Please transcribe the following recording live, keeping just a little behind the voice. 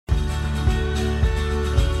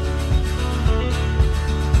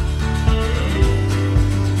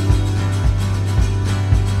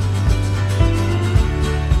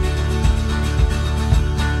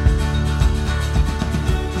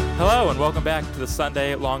welcome back to the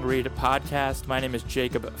Sunday Long Read podcast. My name is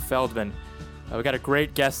Jacob Feldman. We got a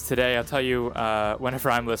great guest today. I'll tell you,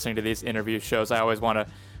 whenever I'm listening to these interview shows, I always want to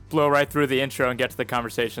blow right through the intro and get to the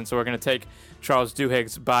conversation. So we're going to take Charles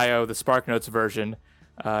Duhigg's bio, the SparkNotes version.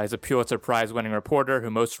 He's a Pulitzer Prize-winning reporter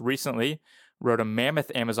who most recently wrote a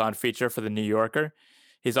mammoth Amazon feature for The New Yorker.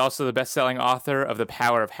 He's also the best-selling author of The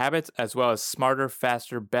Power of Habit, as well as Smarter,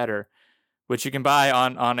 Faster, Better, which you can buy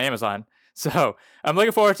on Amazon. So I'm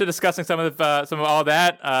looking forward to discussing some of all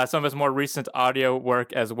that, some of his more recent audio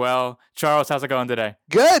work as well. Charles, how's it going today?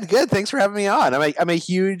 Good. Thanks for having me on. I'm a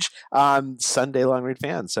huge Sunday Long Read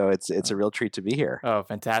fan, so it's a real treat to be here. Oh,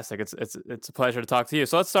 fantastic! It's a pleasure to talk to you.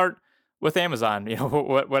 So let's start with Amazon.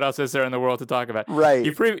 What else is there in the world to talk about? Right.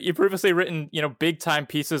 You previously written big time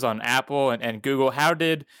pieces on Apple and Google. How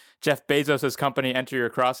did Jeff Bezos' company enter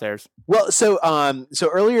your crosshairs? Well, so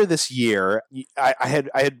earlier this year, I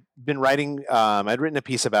had been writing. I'd written a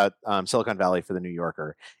piece about Silicon Valley for The New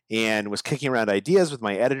Yorker, and was kicking around ideas with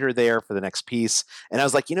my editor there for the next piece. And I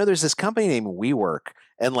was like, there's this company named WeWork,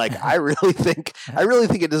 and I really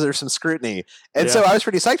think it deserves some scrutiny. And so I was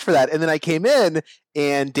pretty psyched for that. And then I came in,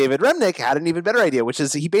 and David Remnick had an even better idea, which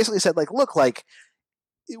is he basically said, look,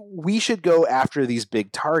 we should go after these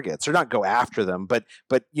big targets, or not go after them, but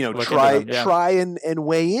try and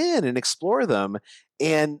weigh in and explore them.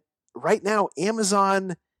 And right now,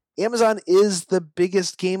 Amazon is the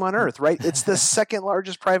biggest game on earth, right? It's the second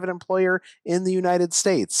largest private employer in the United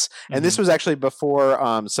States. And this was actually before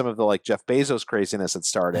some of the Jeff Bezos craziness had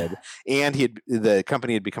started, and the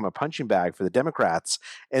company had become a punching bag for the Democrats.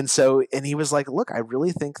 And he was like, look, I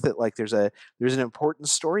really think that there's an important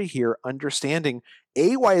story here, understanding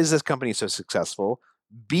A, why is this company so successful?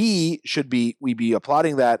 B, should we be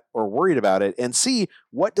applauding that or worried about it? And C,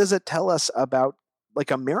 what does it tell us about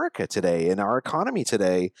America today and our economy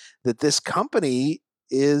today, that this company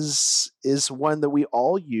is one that we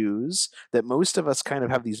all use, that most of us kind of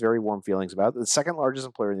have these very warm feelings about, the second largest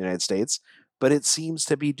employer in the United States, but it seems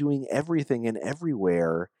to be doing everything and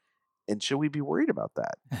everywhere. And should we be worried about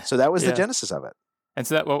that? So that was the genesis of it. And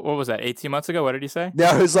so that, what was that, 18 months ago? What did he say?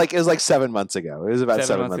 No, it was like 7 months ago. It was about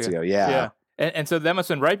 7 months ago. Yeah. And so that must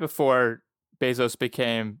have been right before Bezos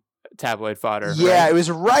became tabloid fodder. Yeah, right? It was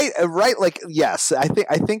right. Yes, I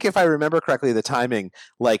think if I remember correctly, the timing,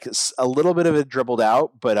 a little bit of it dribbled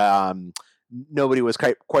out, but nobody was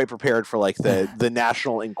quite prepared for the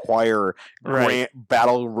National Enquirer Grand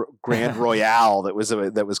Royale that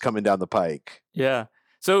was coming down the pike. Yeah.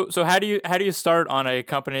 So how do you start on a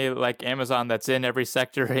company like Amazon that's in every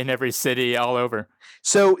sector, in every city, all over?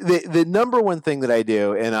 So the number one thing that I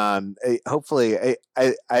do, and hopefully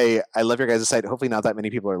I love your guys' site. Hopefully not that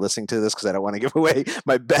many people are listening to this because I don't want to give away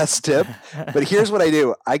my best tip. But here's what I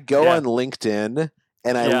do. I go on LinkedIn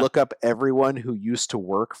and I look up everyone who used to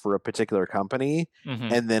work for a particular company,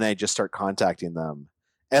 and then I just start contacting them.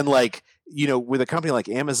 And with a company like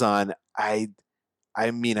Amazon, I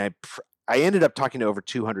ended up talking to over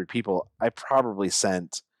 200 people. I probably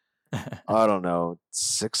sent, I don't know,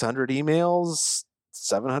 600 emails,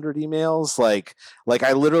 700 emails.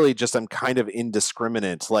 I literally just, I'm kind of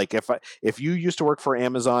indiscriminate. If you used to work for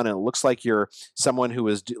Amazon and it looks like you're someone who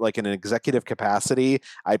is in an executive capacity,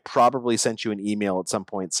 I probably sent you an email at some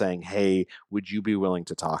point saying, hey, would you be willing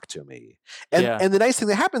to talk to me? And the nice thing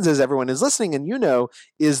that happens is everyone is listening, and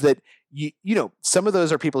is that some of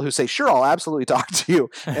those are people who say, sure, I'll absolutely talk to you.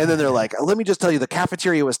 And then they're like, let me just tell you, the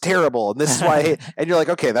cafeteria was terrible, and this is why. And you're like,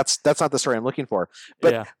 okay, that's not the story I'm looking for.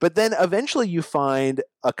 But then eventually you find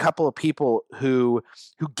a couple of people who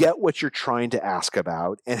get what you're trying to ask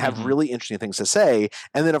about and have really interesting things to say.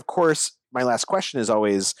 And then, of course, my last question is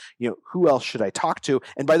always, who else should I talk to?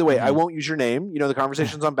 And by the way, I won't use your name. The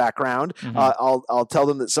conversation's on background. I'll tell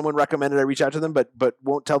them that someone recommended I reach out to them, but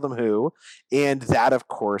won't tell them who. And that, of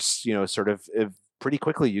course, sort of pretty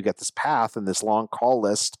quickly you get this path and this long call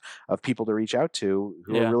list of people to reach out to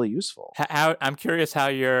who are really useful. I'm curious how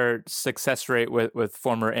your success rate with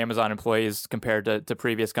former Amazon employees compared to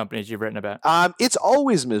previous companies you've written about. It's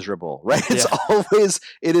always miserable, right?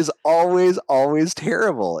 It is always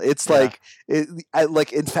terrible. It's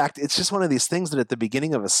in fact, it's just one of these things that at the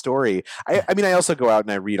beginning of a story, I also go out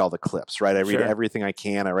and I read all the clips, right? I read everything I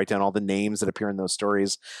can. I write down all the names that appear in those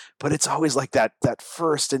stories, but it's always that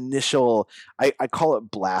first initial, I call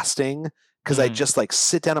it blasting, because I just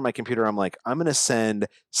sit down on my computer. I'm like, I'm going to send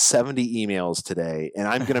 70 emails today, and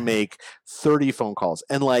I'm going to make 30 phone calls.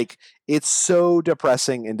 And it's so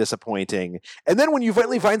depressing and disappointing. And then when you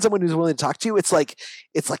finally find someone who's willing to talk to you, it's like,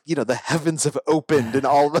 the heavens have opened and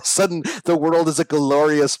all of a sudden the world is a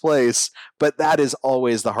glorious place. But that is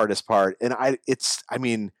always the hardest part. And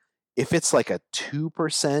if it's like a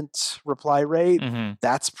 2% reply rate, Mm-hmm.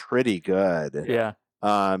 that's pretty good. Yeah.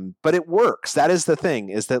 But it works. That is the thing,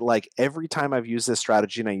 is that like every time I've used this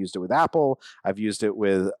strategy, and I used it with Apple, I've used it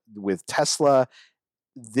with Tesla,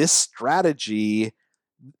 this strategy,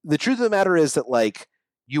 the truth of the matter is that like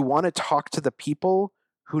you want to talk to the people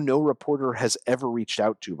who no reporter has ever reached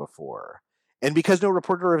out to before. And because no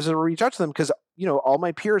reporter has ever reached out to them, because all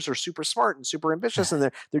my peers are super smart and super ambitious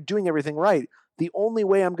and they're doing everything right, the only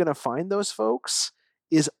way I'm going to find those folks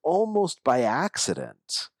is almost by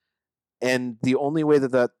accident. And the only way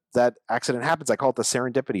that accident happens, I call it the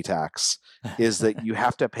serendipity tax, is that you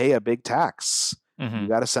have to pay a big tax. Mm-hmm. You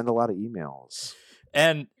got to send a lot of emails.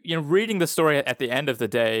 And, reading the story at the end of the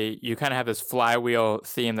day, you kind of have this flywheel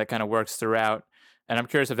theme that kind of works throughout. And I'm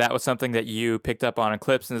curious if that was something that you picked up on in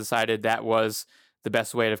clips and decided that was the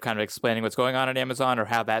best way of kind of explaining what's going on at Amazon, or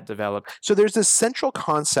how that developed. So there's this central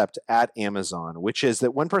concept at Amazon, which is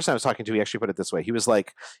that one person I was talking to, he actually put it this way. He was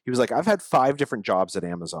like, I've had 5 different jobs at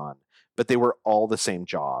Amazon, but they were all the same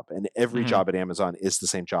job. And every Mm-hmm. job at Amazon is the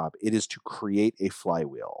same job. It is to create a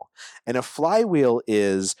flywheel. And a flywheel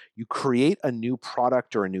is you create a new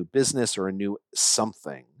product or a new business or a new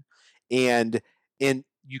something. And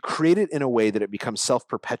you create it in a way that it becomes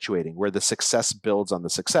self-perpetuating, where the success builds on the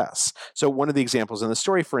success. So one of the examples in the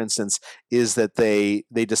story, for instance, is that they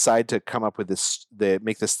decide to come up with this, they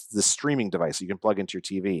make this streaming device you can plug into your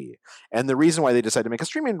TV. And the reason why they decide to make a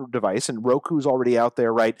streaming device, and Roku's already out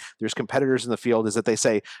there, right? There's competitors in the field, is that they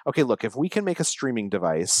say, okay, look, if we can make a streaming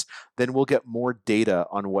device, then we'll get more data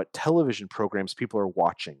on what television programs people are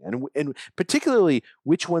watching, and particularly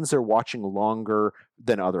which ones they're watching longer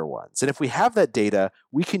than other ones. And if we have that data,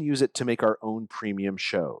 we can use it to make our own premium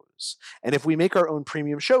shows. And if we make our own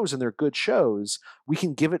premium shows and they're good shows, we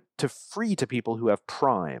can give it to free to people who have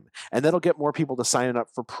Prime. And that'll get more people to sign up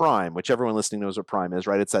for Prime, which everyone listening knows what Prime is,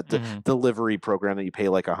 right? It's that Mm-hmm. delivery program that you pay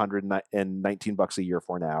like $119 a year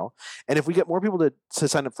for now. And if we get more people to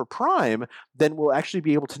sign up for Prime, then we'll actually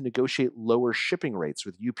be able to negotiate lower shipping rates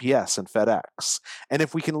with UPS and FedEx. And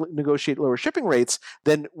if we can negotiate lower shipping rates,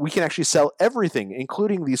 then we can actually sell everything,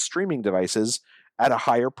 including these streaming devices, at a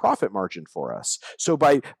higher profit margin for us. So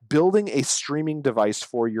by building a streaming device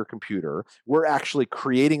for your computer, we're actually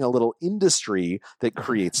creating a little industry that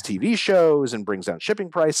creates TV shows and brings down shipping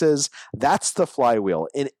prices. That's the flywheel.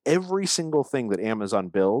 And every single thing that Amazon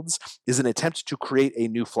builds is an attempt to create a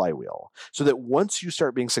new flywheel, so that once you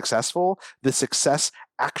start being successful, the success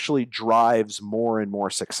actually drives more and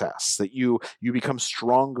more success, that you become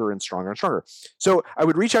stronger and stronger and stronger. So I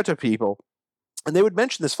would reach out to people, and they would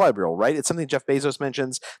mention this flywheel, right? It's something Jeff Bezos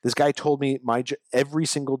mentions. This guy told me every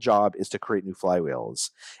single job is to create new flywheels.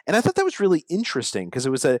 And I thought that was really interesting, because it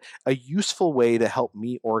was a useful way to help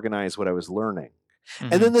me organize what I was learning.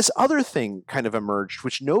 Mm-hmm. And then this other thing kind of emerged,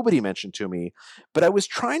 which nobody mentioned to me, but I was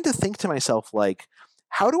trying to think to myself, like,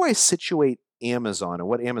 how do I situate Amazon and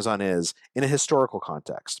what Amazon is in a historical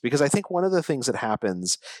context? Because I think one of the things that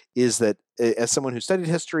happens is that, as someone who studied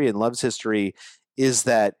history and loves history, is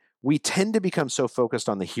that we tend to become so focused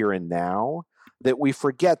on the here and now that we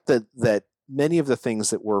forget that many of the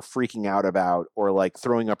things that we're freaking out about or like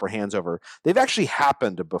throwing up our hands over, they've actually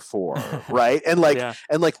happened before, right? And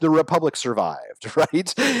like the Republic survived,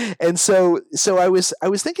 right? And so I was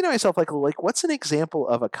thinking to myself, like what's an example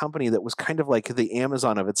of a company that was kind of like the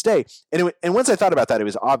Amazon of its day? And once I thought about that, it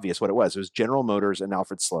was obvious what it was. It was General Motors and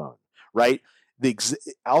Alfred Sloan, right?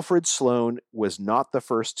 Alfred Sloan was not the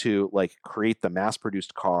first to like create the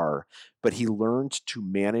mass-produced car, but he learned to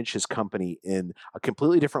manage his company in a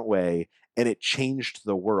completely different way, and it changed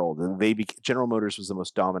the world. And General Motors was the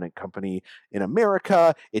most dominant company in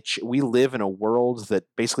America. We live in a world that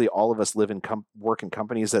basically all of us live in work in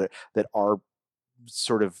companies that are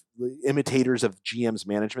sort of imitators of GM's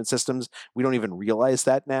management systems. We don't even realize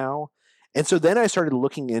that now. And so then I started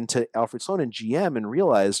looking into Alfred Sloan and GM and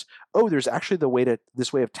realized, oh, there's actually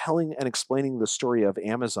this way of telling and explaining the story of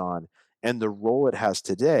Amazon and the role it has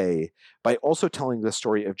today by also telling the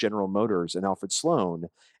story of General Motors and Alfred Sloan,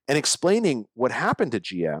 and explaining what happened to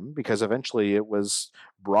GM, because eventually it was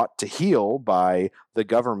brought to heel by the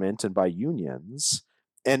government and by unions,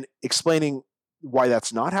 and explaining why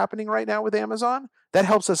that's not happening right now with Amazon. That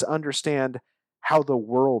helps us understand how the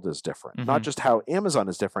world is different, Mm-hmm. not just how Amazon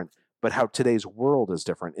is different, but how today's world is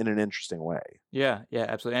different in an interesting way. Yeah,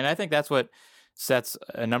 absolutely. And I think that's what sets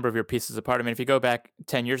a number of your pieces apart. I mean, if you go back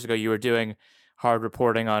 10 years ago, you were doing hard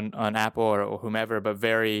reporting on Apple or whomever, but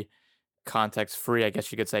very context free, I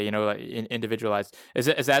guess you could say, like individualized. Is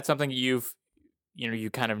that something you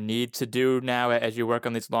kind of need to do now as you work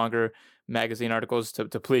on these longer magazine articles to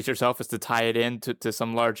please yourself, is to tie it in to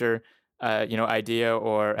some larger idea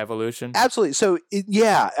or evolution? Absolutely. So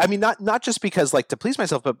yeah, I mean, not just because like to please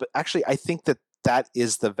myself, but actually, I think that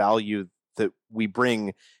is the value that we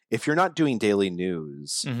bring. If you're not doing daily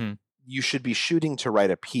news, Hmm. you should be shooting to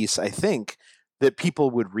write a piece, I think, that people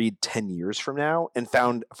would read 10 years from now and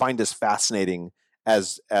find as fascinating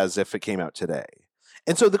as if it came out today.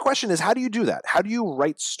 And so the question is, how do you do that? How do you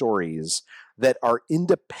write stories that are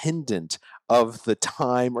independent of the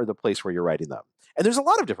time or the place where you're writing them? And there's a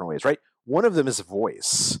lot of different ways, right? One of them is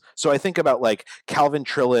voice. So I think about like Calvin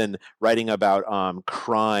Trillin writing about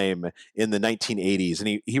crime in the 1980s.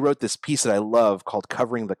 And he wrote this piece that I love called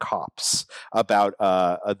Covering the Cops about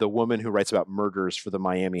the woman who writes about murders for the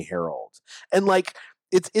Miami Herald. And like,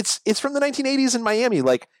 it's from the 1980s in Miami.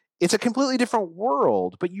 Like, it's a completely different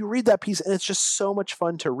world, but you read that piece and it's just so much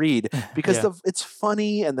fun to read because Yeah. it's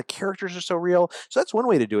funny and the characters are so real. So that's one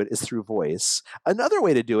way to do it, is through voice. Another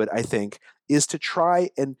way to do it, I think, is to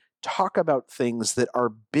try and talk about things that are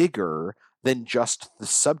bigger than just the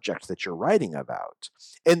subject that you're writing about.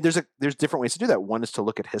 And there's different ways to do that. One is to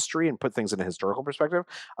look at history and put things in a historical perspective.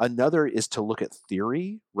 Another is to look at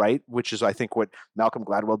theory, right? Which is, I think, what Malcolm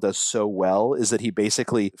Gladwell does so well, is that he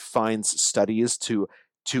basically finds studies to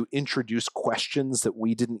introduce questions that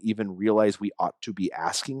we didn't even realize we ought to be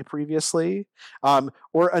asking previously.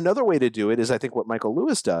 Or another way to do it is, I think, what Michael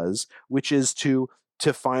Lewis does, which is to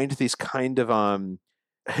find these kind of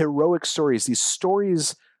heroic stories, these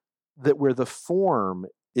stories that where the form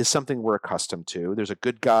is something we're accustomed to. There's a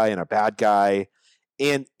good guy and a bad guy,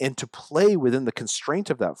 and to play within the constraint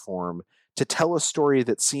of that form to tell a story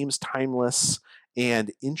that seems timeless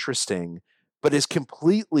and interesting, but is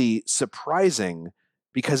completely surprising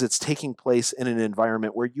because it's taking place in an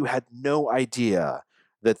environment where you had no idea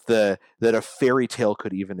that a fairy tale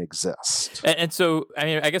could even exist. And so, I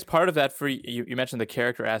mean, I guess part of that for you, you mentioned the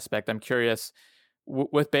character aspect. I'm curious,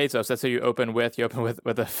 with Bezos, that's who you open with. You open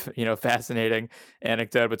with a fascinating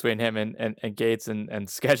anecdote between him and Gates and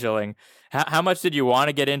scheduling. How much did you want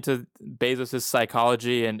to get into Bezos's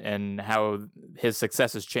psychology and how his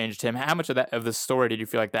success has changed him? How much of the story did you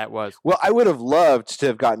feel like that was? Well, I would have loved to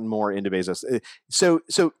have gotten more into Bezos. So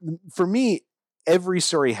for me, every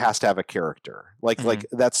story has to have a character. Hmm. Like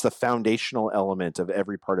that's the foundational element of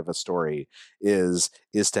every part of a story is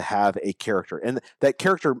to have a character. And that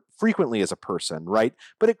character frequently is a person, right?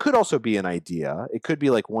 But it could also be an idea. It could be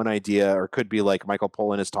like one idea, or it could be like Michael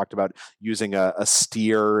Pollan has talked about using a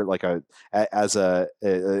steer like as an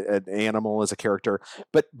animal as a character.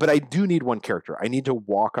 But I do need one character. I need to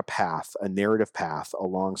walk a narrative path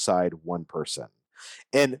alongside one person.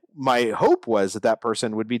 And my hope was that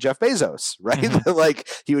person would be Jeff Bezos, right? Hmm. Like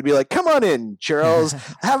he would be like, "Come on in, Charles,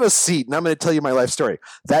 have a seat, and I'm going to tell you my life story."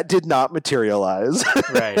 That did not materialize,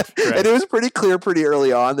 Right, and right. it was pretty clear pretty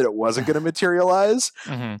early on that it wasn't going to materialize.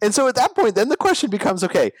 Hmm. And so at that point, then the question becomes,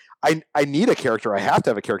 okay, I need a character. I have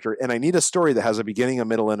to have a character, and I need a story that has a beginning, a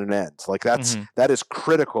middle, and an end. Like Hmm. that is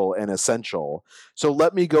critical and essential. So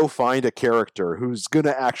let me go find a character who's going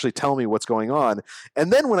to actually tell me what's going on.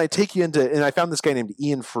 And then when I take you into, and I found this guy named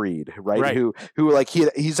Ian Freed, right? Right. Who like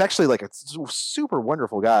he's actually like a super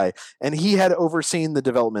wonderful guy, and he had overseen the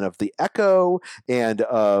development of the Echo and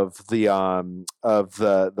of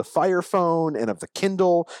the Fire Phone and of the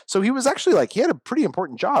Kindle. So he was actually like, he had a pretty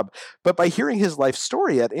important job. But by hearing his life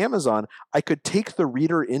story at Amazon, I could take the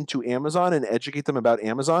reader into Amazon and educate them about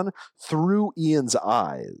Amazon through Ian's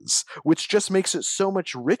eyes, which just makes it so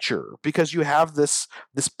much richer because you have this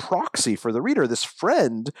proxy for the reader, this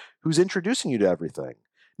friend who's introducing you to everything.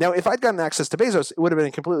 Now, if I'd gotten access to Bezos, it would have been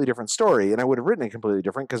a completely different story, and I would have written it completely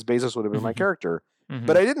different because Bezos would have been my Hmm. character. Hmm.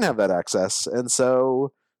 But I didn't have that access, and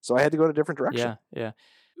so I had to go in a different direction. Yeah,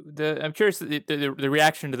 yeah. I'm curious the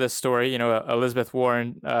reaction to this story. Elizabeth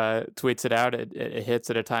Warren tweets it out. It hits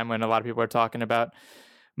at a time when a lot of people are talking about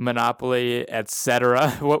monopoly, etc.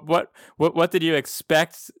 What did you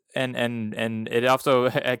expect? And it also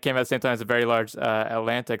it came at the same time as a very large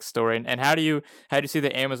Atlantic story. And how do you see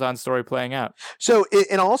the Amazon story playing out? So,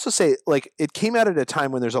 and I'll also say, like, it came out at a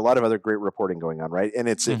time when there's a lot of other great reporting going on, right? And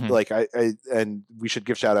it's Hmm. like and we should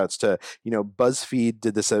give shout outs to, BuzzFeed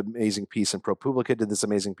did this amazing piece, and ProPublica did this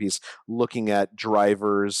amazing piece looking at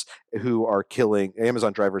drivers who are killing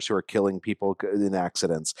Amazon drivers who are killing people in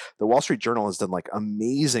accidents. The Wall Street Journal has done like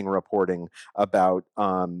amazing reporting about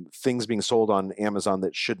things being sold on Amazon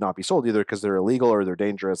that should not be sold, either because they're illegal or they're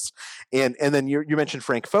dangerous. And then you mentioned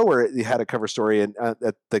Frank Foer. He had a cover story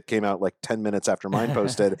that came out like 10 minutes after mine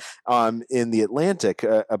posted in the Atlantic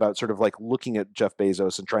about sort of like looking at Jeff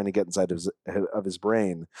Bezos and trying to get inside of his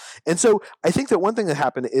brain. And so I think that one thing that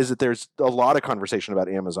happened is that there's a lot of conversation about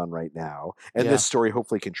Amazon right now, and this story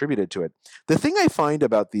hopefully contributed to it. The thing I find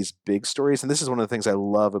about these big stories, and this is one of the things I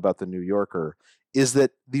love about the New Yorker, is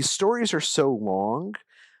that these stories are so long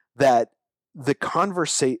that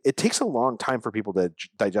it takes a long time for people to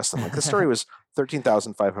digest them. Like the story was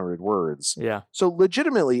 13,500 words. Yeah. So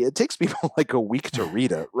legitimately, it takes people like a week to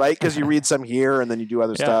read it, right? Because you read some here and then you do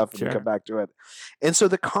other stuff and you come back to it. And so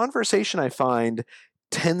the conversation, I find,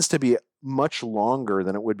 tends to be much longer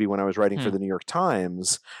than it would be when I was writing for the New York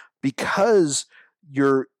Times, because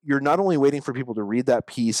you're not only waiting for people to read that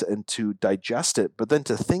piece and to digest it, but then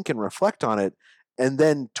to think and reflect on it and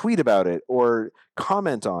then tweet about it or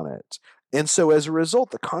comment on it. And so as a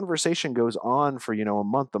result, the conversation goes on for, a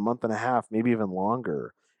month and a half, maybe even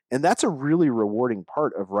longer. And that's a really rewarding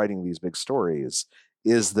part of writing these big stories,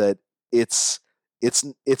 is that it's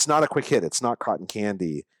not a quick hit. It's not cotton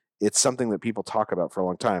candy. It's something that people talk about for a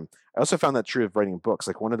long time. I also found that true of writing books.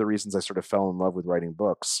 Like one of the reasons I sort of fell in love with writing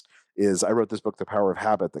books is I wrote this book, The Power of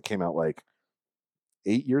Habit, that came out like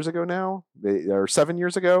 8 years ago now, or 7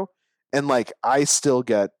 years ago. And like, I still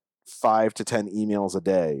get 5 to 10 emails a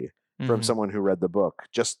day from someone who read the book,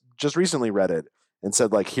 just recently read it and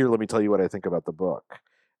said like, here, let me tell you what I think about the book.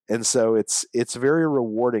 And so it's very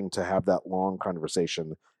rewarding to have that long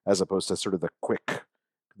conversation as opposed to sort of the quick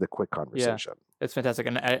conversation. Yeah, it's fantastic.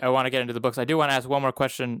 And I want to get into the books. I do want to ask one more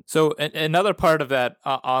question. So another part of that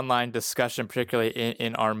online discussion, particularly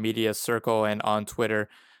in our media circle and on Twitter,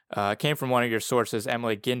 came from one of your sources,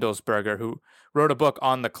 Emily Gindelsberger, who wrote a book,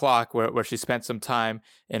 On the Clock, where she spent some time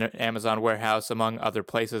in an Amazon warehouse, among other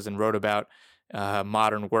places, and wrote about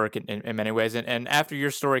modern work in many ways. And after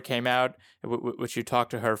your story came out, which you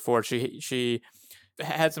talked to her for, she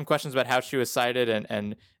had some questions about how she was cited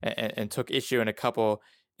and took issue in a couple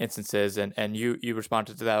instances, and you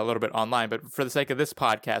responded to that a little bit online. But for the sake of this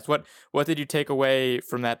podcast, what did you take away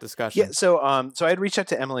from that discussion? Yeah, so I had reached out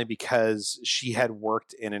to Emily because she had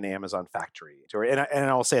worked in an Amazon factory, and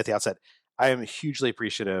I'll say at the outset, I am hugely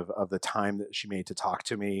appreciative of the time that she made to talk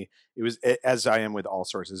to me. It was, as I am with all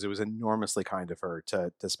sources, it was enormously kind of her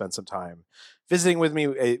to spend some time visiting with me.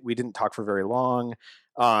 We didn't talk for very long,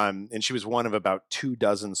 and she was one of about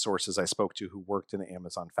 24 sources I spoke to who worked in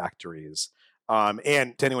Amazon factories.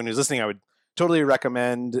 And to anyone who's listening, I would totally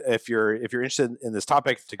recommend, if you're interested in this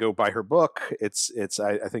topic, to go buy her book.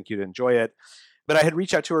 I think you'd enjoy it. But I had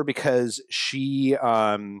reached out to her because she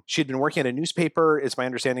had been working at a newspaper. It's my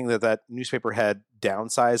understanding that newspaper had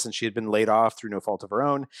downsized and she had been laid off through no fault of her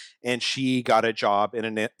own. And she got a job in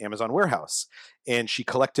an Amazon warehouse. And she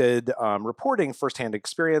collected firsthand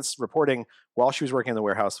experience reporting while she was working in the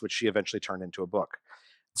warehouse, which she eventually turned into a book.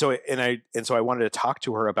 So I wanted to talk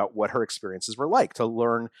to her about what her experiences were like, to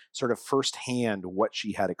learn sort of firsthand what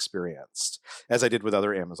she had experienced, as I did with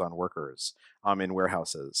other Amazon workers in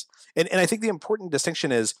warehouses. And I think the important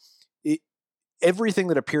distinction is everything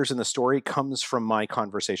that appears in the story comes from my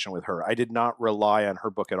conversation with her. I did not rely on her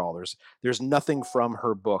book at all. There's nothing from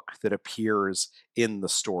her book that appears in the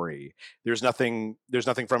story. There's nothing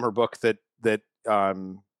from her book that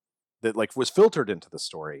like was filtered into the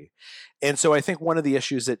story. And so I think one of the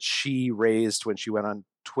issues that she raised when she went on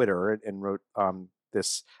Twitter and wrote a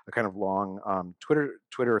kind of long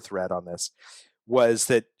Twitter thread on this, was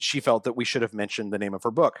that she felt that we should have mentioned the name of her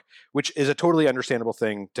book, which is a totally understandable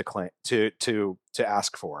thing to claim, to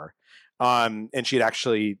ask for. And she had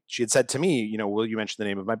said to me, will you mention the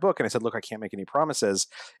name of my book? And I said, look, I can't make any promises,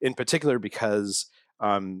 in particular because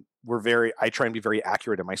I try and be very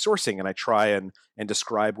accurate in my sourcing, and I try and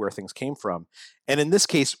describe where things came from. And in this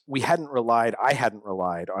case, I hadn't relied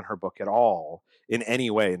on her book at all in any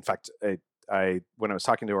way. In fact, when I was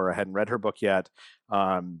talking to her, I hadn't read her book yet.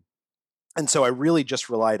 And so I really just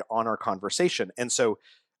relied on our conversation. And so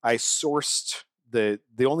I sourced the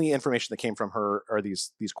only information that came from her are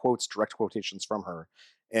these quotes, direct quotations from her.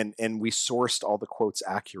 And we sourced all the quotes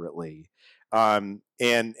accurately. And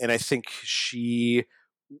I think she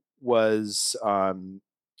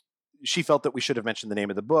felt that we should have mentioned the name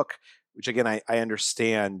of the book, which again, I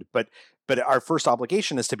understand, but our first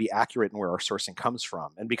obligation is to be accurate in where our sourcing comes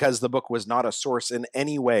from. And because the book was not a source in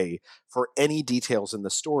any way for any details in the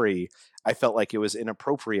story, I felt like it was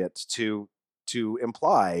inappropriate to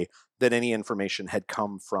imply that any information had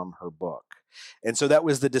come from her book. And so that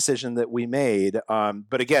was the decision that we made.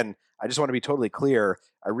 But again, I just want to be totally clear.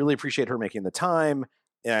 I really appreciate her making the time,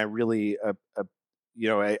 and I really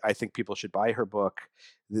I think people should buy her book.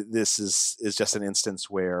 This is just an instance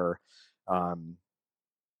where um,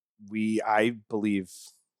 I believe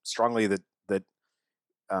strongly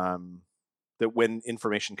um, that when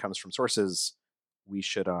information comes from sources, we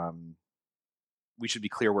should be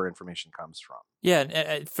clear where information comes from. Yeah,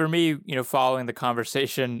 and for me, following the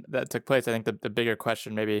conversation that took place, I think the bigger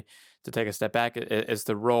question, maybe to take a step back, is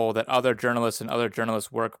the role that other journalists and other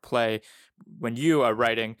journalists' work play when you are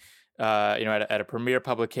writing, at a premier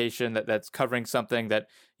publication that's covering something that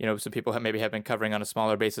some people maybe have been covering on a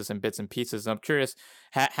smaller basis in bits and pieces. And I'm curious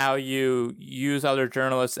how you use other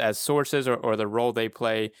journalists as sources, or the role they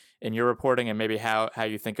play in your reporting, and maybe how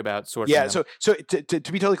you think about sourcing. Yeah. them. So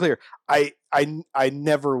to be totally clear, I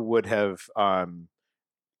never would have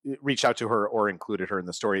reached out to her or included her in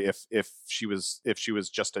the story if she was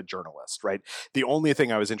just a journalist, right? The only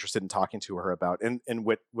thing I was interested in talking to her about, and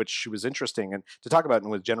which she was interesting and to talk about and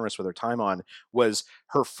was generous with her time on, was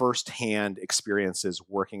her firsthand experiences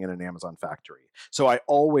working in an Amazon factory. So I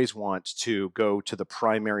always want to go to the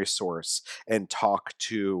primary source and talk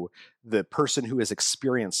to the person who has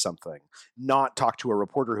experienced something, not talk to a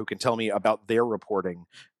reporter who can tell me about their reporting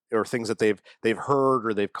or things that they've heard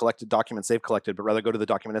or they've collected, documents they've collected, but rather go to the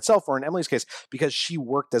document itself. Or in Emily's case, because she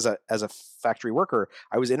worked as a factory worker,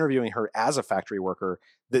 I was interviewing her as a factory worker.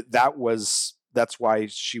 That's why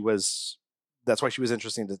she was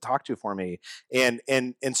interesting to talk to for me. And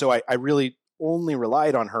so I really only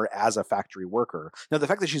relied on her as a factory worker. Now, the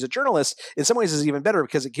fact that she's a journalist in some ways is even better,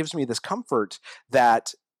 because it gives me this comfort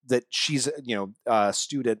that she's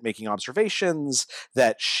astute at making observations,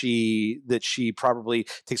 that she probably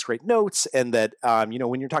takes great notes, and that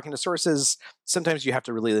when you're talking to sources, sometimes you have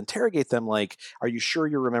to really interrogate them, like, are you sure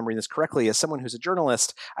you're remembering this correctly? As someone who's a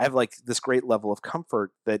journalist, I have like this great level of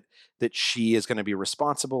comfort that she is going to be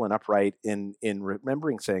responsible and upright in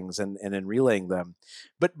remembering things and in relaying them.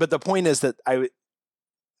 But the point is that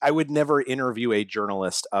I would never interview a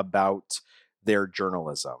journalist about their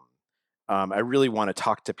journalism. I really want to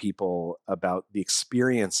talk to people about the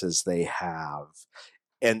experiences they have,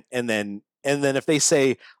 and then if they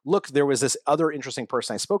say, look, there was this other interesting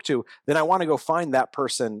person I spoke to, then I want to go find that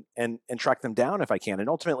person and track them down if I can. And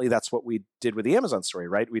ultimately, that's what we did with the Amazon story,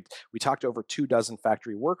 right? We talked to over 24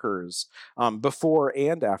 factory workers before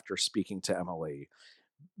and after speaking to Emily.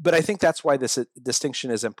 But I think that's why this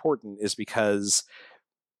distinction is important, is because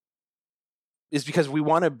we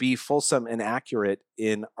want to be fulsome and accurate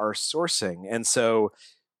in our sourcing. And so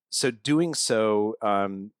doing so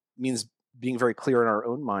means being very clear in our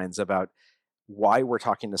own minds about why we're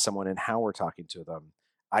talking to someone and how we're talking to them.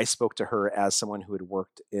 I spoke to her as someone who had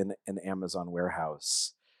worked in an Amazon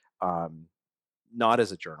warehouse, not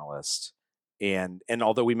as a journalist. And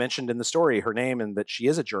although we mentioned in the story her name and that she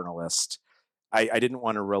is a journalist, I didn't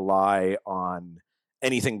want to rely on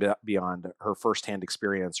anything beyond her firsthand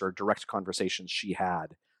experience or direct conversations she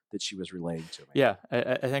had that she was relaying to me. Yeah,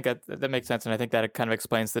 I think that makes sense, and I think that kind of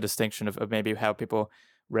explains the distinction of maybe how people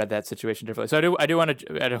read that situation differently. So I don't want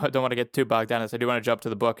to get too bogged down in this. I do want to jump to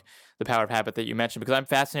the book, The Power of Habit, that you mentioned, because I'm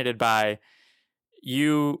fascinated by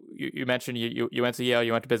you mentioned you went to Yale,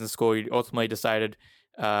 you went to business school, you ultimately decided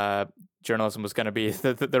journalism was going to be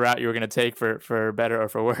the route you were going to take for better or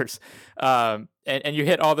for worse. And you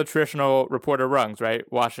hit all the traditional reporter rungs, right?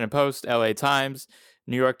 Washington Post, LA Times,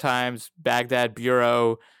 New York Times, Baghdad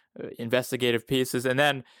Bureau, investigative pieces. And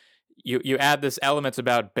then you add this elements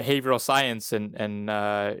about behavioral science, and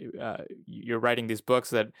you're writing these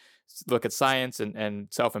books that look at science and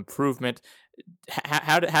self-improvement.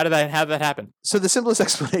 How did that happen? So the simplest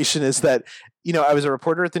explanation is that, I was a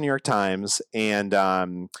reporter at the New York Times, and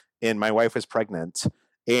my wife was pregnant,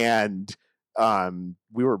 and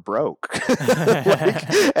we were broke.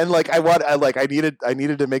 I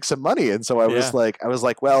needed to make some money. And so I was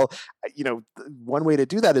like, well, one way to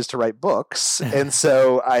do that is to write books. And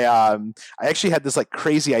so I actually had this like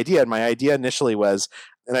crazy idea. And my idea initially was,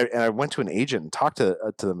 and I went to an agent and talked to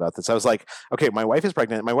them about this. I was like, okay, my wife is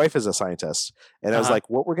pregnant. My wife is a scientist. And I was like,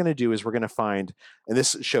 what we're going to do is we're going to find, and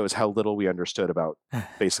this shows how little we understood about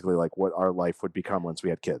basically like what our life would become once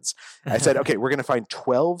we had kids. I said, okay, we're going to find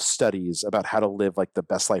 12 studies about how to live like the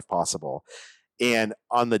best life possible. And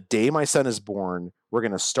on the day my son is born, we're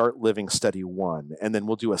going to start living study 1. And then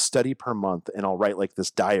we'll do a study per month. And I'll write like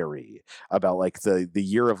this diary about like the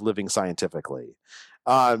year of living scientifically.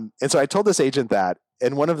 And so I told this agent that,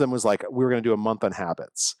 and one of them was like, we were going to do a month on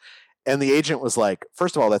habits. And the agent was like,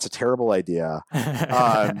 first of all, that's a terrible idea.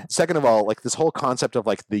 Second of all, like this whole concept of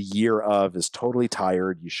like the year of is totally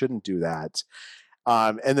tired. You shouldn't do that.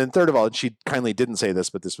 And then third of all, and she kindly didn't say this,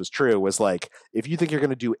 but this was true, was like, if you think you're going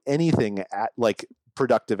to do anything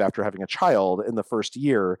productive after having a child in the first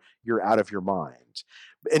year, you're out of your mind.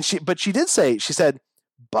 But she did say, she said,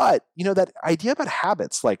 but that idea about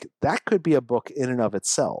habits, like that could be a book in and of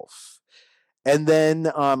itself. And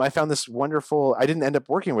then I found this wonderful. I didn't end up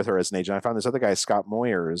working with her as an agent. I found this other guy, Scott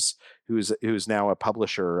Moyers, who's now a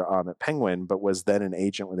publisher at Penguin, but was then an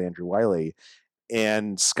agent with Andrew Wiley.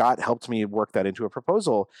 And Scott helped me work that into a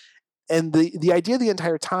proposal. And the idea the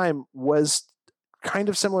entire time was kind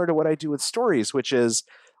of similar to what I do with stories, which is,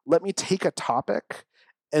 let me take a topic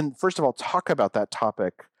and first of all talk about that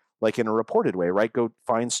topic like in a reported way, right? Go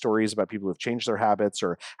find stories about people who've changed their habits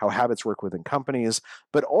or how habits work within companies,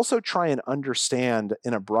 but also try and understand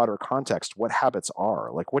in a broader context what habits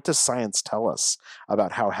are. Like, what does science tell us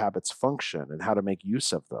about how habits function and how to make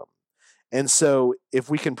use of them? And so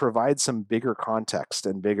if we can provide some bigger context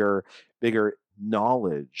and bigger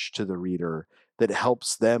knowledge to the reader that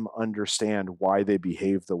helps them understand why they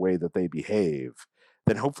behave the way that they behave,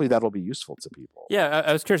 then hopefully that'll be usul to people. Yeah,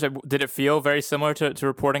 I was curious. Did it feel very similar to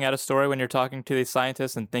reporting out a story when you're talking to these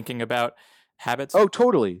scientists and thinking about habits? Oh,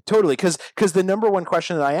 totally. Because the number one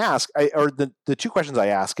question that I ask, or the two questions I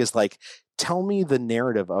ask is like, tell me the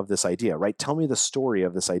narrative of this idea, right? Tell me the story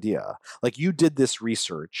of this idea. Like, you did this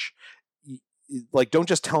research. Like, don't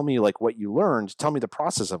just tell me like what you learned. Tell me the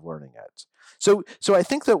process of learning it. So I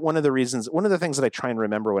think that one of the things that I try and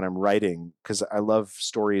remember when I'm writing, because I love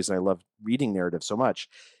stories and I love reading narrative so much,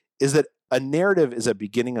 is that a narrative is a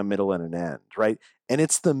beginning, a middle, and an end, right? And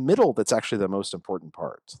it's the middle that's actually the most important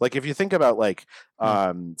part. Like, if you think about like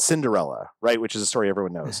Cinderella, right, which is a story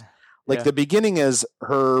everyone knows. Like, the beginning is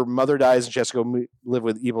her mother dies and she has to go live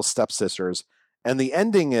with evil stepsisters, and the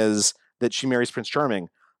ending is that she marries Prince Charming.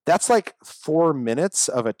 That's like 4 minutes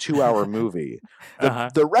of a 2-hour movie.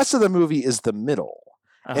 The rest of the movie is the middle.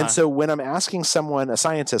 And so when I'm asking someone, a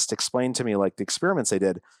scientist, to explain to me like the experiments they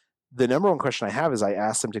did, the number one question I have is I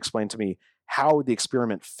ask them to explain to me how the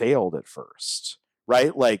experiment failed at first,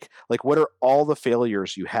 right? Like what are all the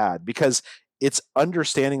failures you had? Because it's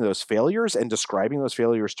understanding those failures and describing those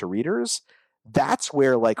failures to readers. That's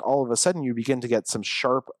where like all of a sudden you begin to get some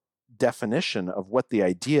sharp definition of what the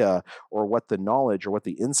idea or what the knowledge or what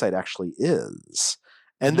the insight actually is.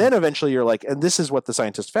 And then eventually you're like, and this is what the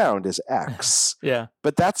scientist found is X. Yeah.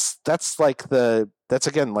 But that's the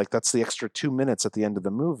extra 2 minutes at the end of the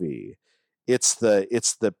movie. It's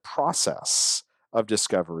the process of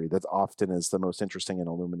discovery that often is the most interesting and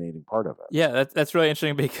illuminating part of it. Yeah, that's really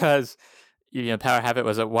interesting because Power Habit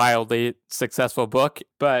was a wildly successful book,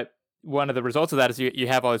 but one of the results of that is you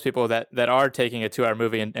have all these people that are taking a 2-hour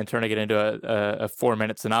movie and turning it into a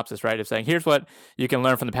 4-minute synopsis, right? Of saying, here's what you can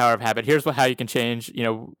learn from the power of habit. Here's how you can change,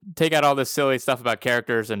 take out all this silly stuff about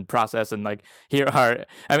characters and process. And like,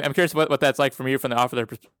 I'm curious what that's like from you, from the author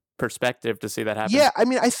perspective, to see that happen. Yeah. I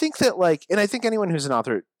mean, I think that and I think anyone who's an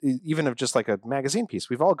author, even of just like a magazine piece,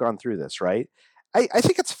 we've all gone through this, right? I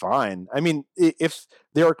think it's fine. I mean, if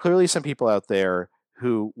there are clearly some people out there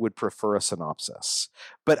who would prefer a synopsis.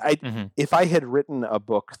 But if I had written a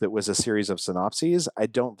book that was a series of synopses, I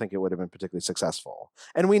don't think it would have been particularly successful.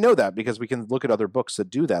 And we know that because we can look at other books that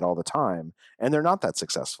do that all the time, and they're not that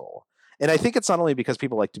successful. And I think it's not only because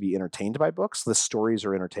people like to be entertained by books, the stories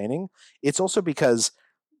are entertaining, it's also because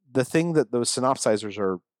the thing that those synopsizers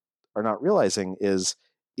are not realizing is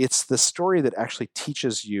it's the story that actually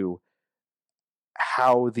teaches you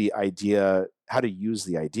how to use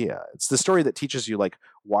the idea. It's the story that teaches you like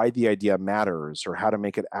why the idea matters or how to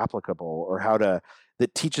make it applicable or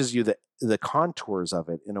that teaches you the contours of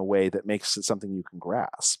it in a way that makes it something you can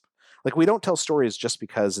grasp. Like, we don't tell stories just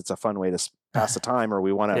because it's a fun way to pass the time or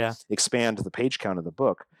we want to expand the page count of the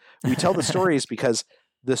book. We tell the stories because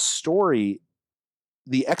the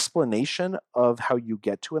explanation of how you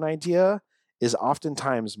get to an idea is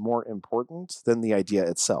oftentimes more important than the idea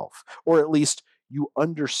itself, or at least you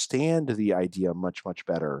understand the idea much, much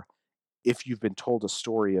better if you've been told a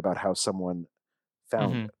story about how someone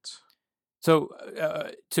found it. So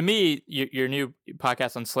to me, your new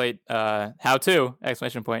podcast on Slate, How To,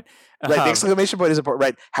 exclamation point. Right, the exclamation point is important,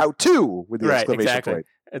 right? How to, with the exclamation point.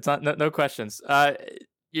 It's not, no questions.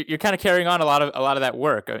 You're kind of carrying on a lot of that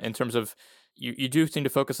work in terms of, you do seem to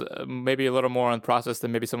focus maybe a little more on process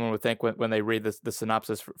than maybe someone would think when they read the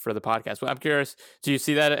synopsis for the podcast. Well, I'm curious, do you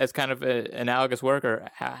see that as kind of analogous work, or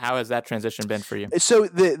how has that transition been for you? So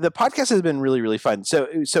the podcast has been really, really fun.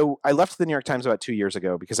 So I left the New York Times about 2 years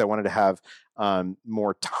ago because I wanted to have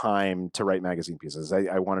more time to write magazine pieces.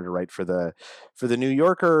 I wanted to write for the New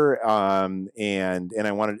Yorker,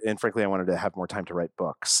 and frankly, I wanted to have more time to write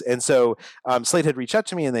books. And so Slate had reached out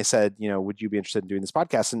to me and they said, would you be interested in doing this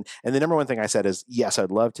podcast? And the number one thing I said is, yes,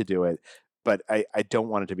 I'd love to do it. but I don't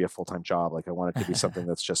want it to be a full-time job. Like I want it to be something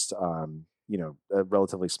that's just a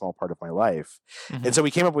relatively small part of my life. And Hmm. so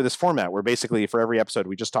we came up with this format where basically for every episode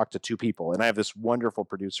we just talk to two people. And I have this wonderful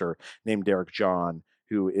producer named Derek John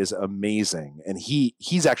who is amazing, and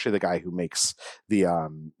he's actually the guy who makes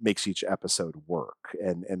each episode work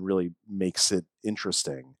and really makes it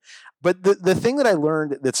interesting. But the thing that I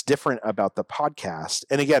learned that's different about the podcast,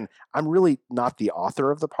 and again, I'm really not the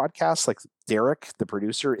author of the podcast. Like Derek, the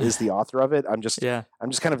producer, is the author of it. Yeah.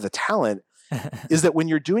 I'm just kind of the talent. Is that when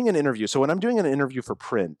you're doing an interview? So when I'm doing an interview for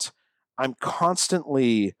print, I'm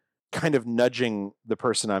constantly kind of nudging the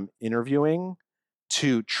person I'm interviewing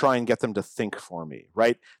to try and get them to think for me,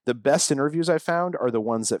 right? The best interviews I found are the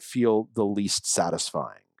ones that feel the least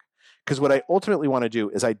satisfying. Because what I ultimately want to do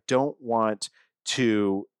is I don't want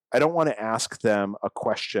to ask them a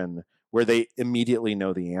question where they immediately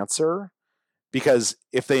know the answer. Because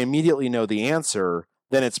if they immediately know the answer,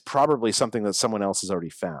 then it's probably something that someone else has already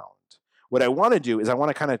found. What I want to do is I want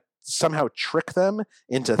to kind of somehow trick them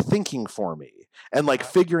into thinking for me and like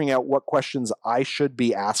figuring out what questions I should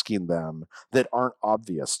be asking them that aren't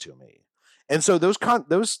obvious to me. And so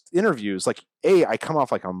those interviews, like I come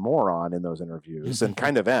off like a moron in those interviews and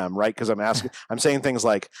kind of am, right? Because I'm saying things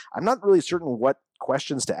like, I'm not really certain what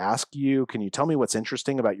questions to ask you. Can you tell me what's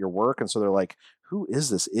interesting about your work? And so they're like, who is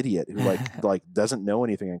this idiot who like doesn't know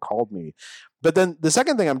anything and called me? But then the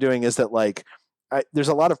second thing I'm doing is that like, there's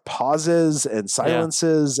a lot of pauses and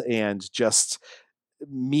silences and just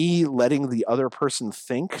me letting the other person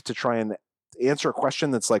think to try and answer a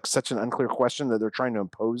question that's like such an unclear question that they're trying to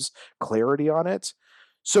impose clarity on it.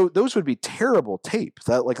 So those would be terrible tape.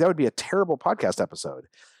 That would be a terrible podcast episode.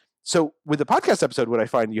 So with the podcast episode, what I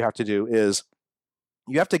find you have to do is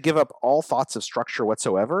you have to give up all thoughts of structure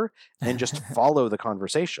whatsoever and just follow the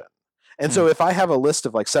conversation. And so if I have a list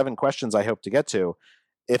of like 7 questions I hope to get to,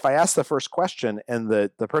 if I ask the first question and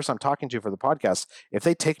the person I'm talking to for the podcast, if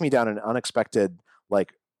they take me down an unexpected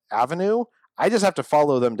like avenue, I just have to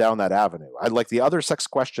follow them down that avenue. I like the other 6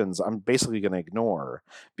 questions I'm basically going to ignore,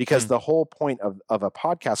 because the whole point of a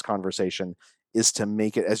podcast conversation is to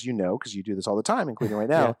make it, as you know, because you do this all the time, including right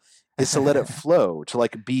now, is to let it flow, to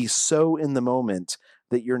like be so in the moment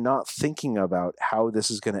that you're not thinking about how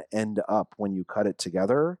this is going to end up when you cut it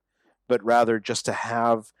together, but rather just to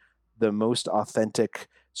have the most authentic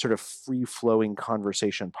sort of free-flowing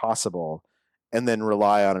conversation possible, and then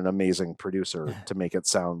rely on an amazing producer to make it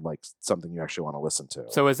sound like something you actually want to listen to.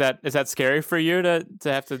 So is that scary for you to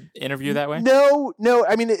have to interview that way? No.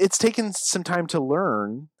 I mean, it's taken some time to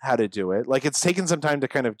learn how to do it. Like it's taken some time to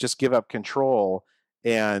kind of just give up control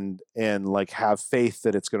and like have faith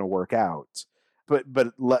that it's going to work out. But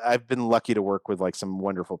I've been lucky to work with like some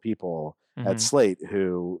wonderful people at Slate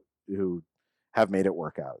who have made it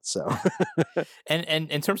work out. So, and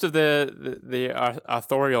in terms of the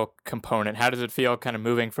authorial component, how does it feel kind of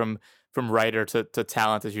moving from writer to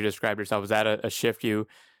talent as you described yourself? Is that a shift you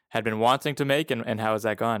had been wanting to make, and how has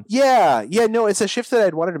that gone? Yeah, no, it's a shift that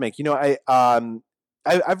I'd wanted to make. You know,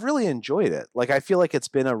 I've really enjoyed it. Like, I feel like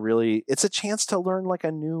it's a chance to learn like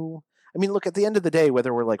a new. I mean, look, at the end of the day,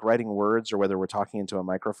 whether we're like writing words or whether we're talking into a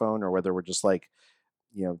microphone or whether we're just like,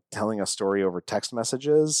 telling a story over text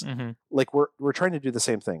messages, like we're trying to do the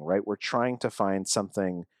same thing, right? We're trying to find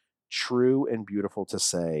something true and beautiful to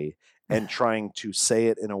say and trying to say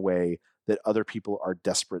it in a way that other people are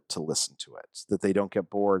desperate to listen to it, that they don't get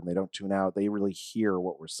bored and they don't tune out. They really hear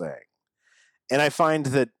what we're saying. And I find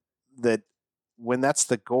that when that's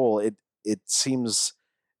the goal, it seems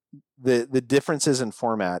the differences in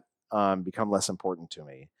format become less important to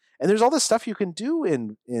me. And there's all this stuff you can do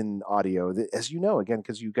in audio, that, as you know, again,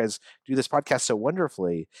 because you guys do this podcast so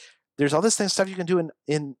wonderfully. There's all this stuff you can do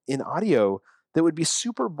in audio that would be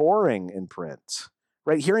super boring in print,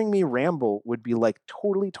 right? Hearing me ramble would be like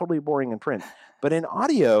totally boring in print. But in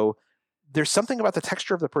audio, there's something about the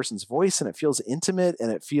texture of the person's voice, and it feels intimate,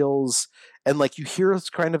 and like you hear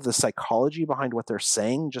kind of the psychology behind what they're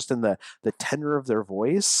saying just in the tenor of their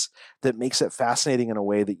voice, that makes it fascinating in a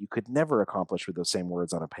way that you could never accomplish with those same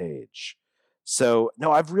words on a page. So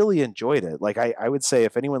no, I've really enjoyed it. Like I would say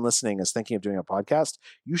if anyone listening is thinking of doing a podcast,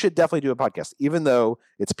 you should definitely do a podcast. Even though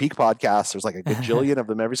it's peak podcasts, there's like a gajillion of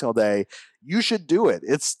them every single day. You should do it.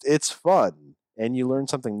 It's fun and you learn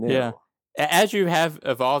something new. Yeah. As you have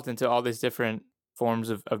evolved into all these different forms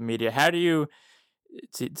of media, how do you,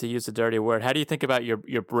 to use a dirty word, how do you think about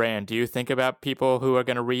your brand? Do you think about people who are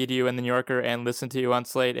going to read you in the New Yorker and listen to you on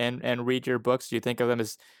Slate and read your books? Do you think of them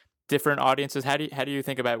as different audiences? How do you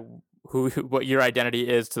think about what your identity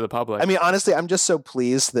is to the public. I mean, honestly, I'm just so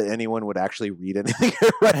pleased that anyone would actually read anything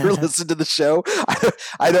or listen to the show.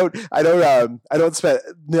 I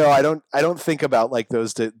don't think about like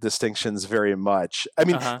those distinctions very much. I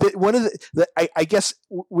mean, one of I guess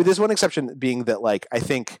with this one exception being that, like, I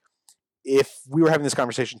think if we were having this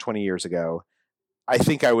conversation 20 years ago, I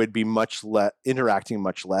think I would be interacting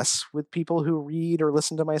much less with people who read or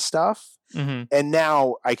listen to my stuff. Mm-hmm. And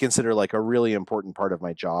now I consider like a really important part of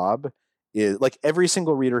my job is like every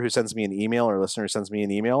single reader who sends me an email or listener who sends me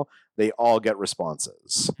an email, they all get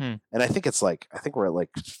responses. And I think we're at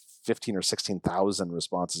like 15 or 16,000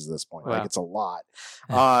 responses at this point. Wow. Like it's a lot.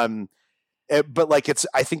 But like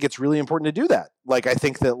I think it's really important to do that. Like I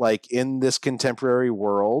think that like in this contemporary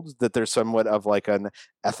world that there's somewhat of like an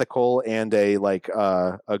ethical and a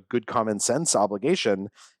good common sense obligation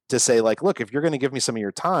to say like, look, if you're going to give me some of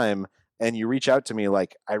your time and you reach out to me,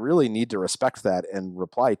 like I really need to respect that and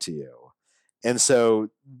reply to you. And so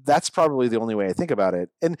that's probably the only way I think about it.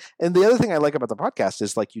 And the other thing I like about the podcast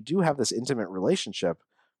is like you do have this intimate relationship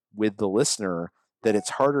with the listener that it's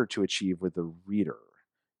harder to achieve with the reader.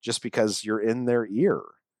 Just because you're in their ear,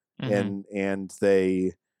 and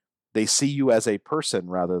they see you as a person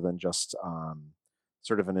rather than just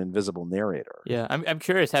sort of an invisible narrator. Yeah, I'm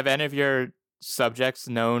curious. Have any of your subjects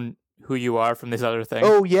known who you are from these other things?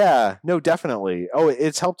 Oh yeah, no, definitely. Oh,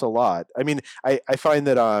 it's helped a lot. I mean, I find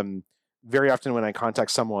that very often when I contact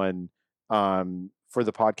someone for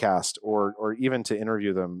the podcast or even to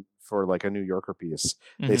interview them for like a New Yorker piece,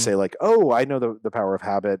 they say like, oh, I know the power of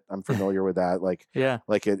habit. I'm familiar with that. Like, yeah,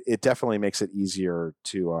 like it definitely makes it easier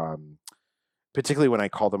to, particularly when I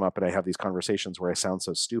call them up and I have these conversations where I sound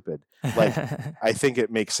so stupid. Like, I think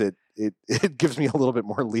it makes it gives me a little bit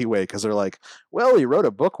more leeway because they're like, well, he wrote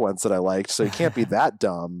a book once that I liked, so he can't be that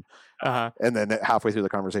dumb. And then halfway through the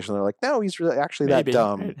conversation, they're like, no, he's really actually that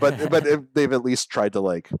dumb. But they've at least tried to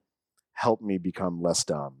like help me become less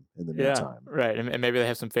dumb in the meantime. Right. And maybe they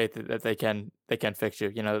have some faith that they can fix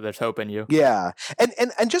you. You know, there's hope in you. Yeah.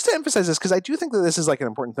 And just to emphasize this, because I do think that this is like an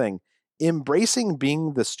important thing, embracing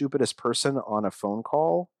being the stupidest person on a phone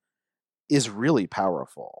call is really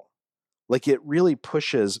powerful. Like it really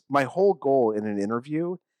pushes. My whole goal in an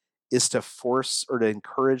interview is to force or to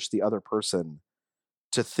encourage the other person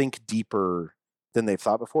to think deeper than they've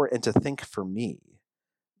thought before and to think for me.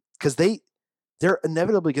 Because they're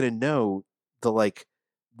inevitably going to know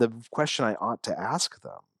the question I ought to ask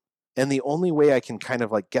them. And the only way I can kind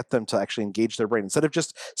of like get them to actually engage their brain, instead of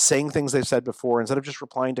just saying things they've said before, instead of just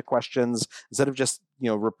replying to questions, instead of just,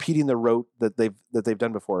 repeating the rote that they've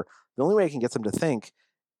done before, the only way I can get them to think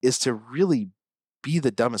is to really be the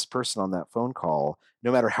dumbest person on that phone call,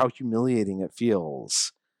 no matter how humiliating it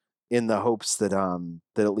feels, in the hopes that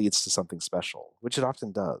that it leads to something special, which it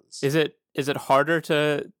often does. Is it harder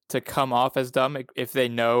to come off as dumb if they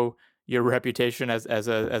know your reputation as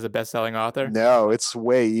a best-selling author? No, it's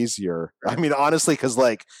way easier. I mean, honestly, because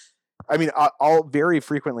I'll very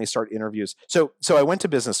frequently start interviews. So I went to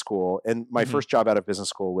business school, and my first job out of business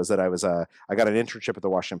school was that I got an internship at the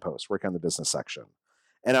Washington Post, working on the business section.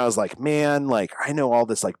 And I was like, man, like I know all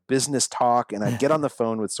this like business talk, and I'd get on the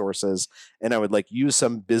phone with sources and I would like use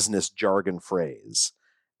some business jargon phrase.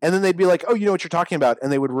 And then they'd be like, oh, you know what you're talking about?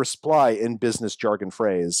 And they would reply in business jargon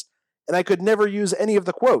phrase. And I could never use any of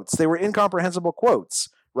the quotes. They were incomprehensible quotes,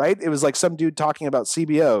 right? It was like some dude talking about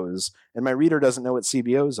CBOs, and my reader doesn't know what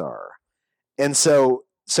CBOs are. And so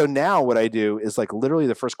now what I do is like literally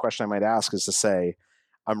the first question I might ask is to say,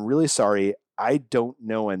 I'm really sorry, I don't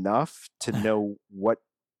know enough to know what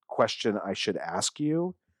question I should ask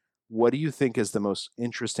you. What do you think is the most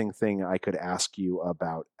interesting thing I could ask you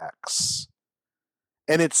about X?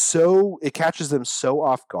 And it catches them so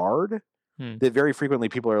off guard that very frequently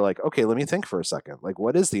people are like, okay, let me think for a second. Like,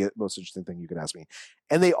 what is the most interesting thing you could ask me?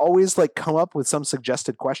 And they always like come up with some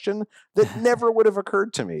suggested question that never would have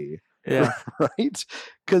occurred to me. Yeah. Right?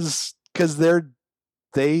 Because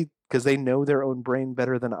they know their own brain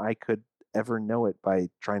better than I could ever know it by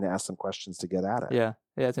trying to ask them questions to get at it. Yeah.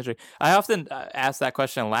 Yeah, it's interesting. I often ask that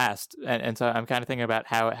question last, and so I'm kind of thinking about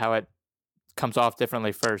how it comes off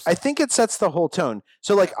differently first. I think it sets the whole tone.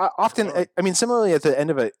 So like often, I mean, similarly at the end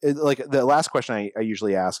of it, like the last question I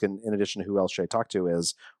usually ask, in addition to who else should I talk to,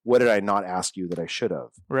 is what did I not ask you that I should have?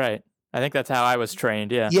 Right. I think that's how I was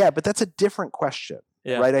trained. Yeah. Yeah, but that's a different question.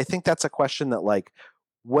 Yeah. Right. I think that's a question that like,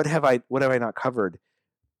 what have I not covered?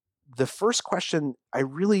 The first question,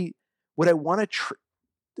 what I want to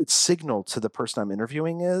signal to the person I'm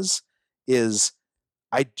interviewing is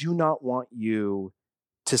I do not want you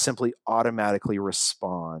to simply automatically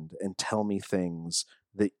respond and tell me things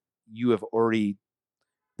that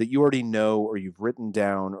that you already know or you've written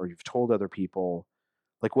down or you've told other people.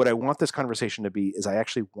 Like what I want this conversation to be is I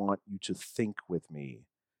actually want you to think with me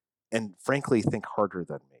and frankly think harder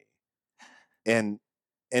than me.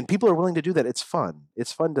 And people are willing to do that. It's fun.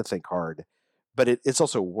 It's fun to think hard, but it's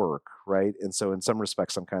also work, right? And so in some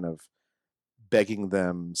respects, I'm kind of begging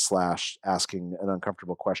them / asking an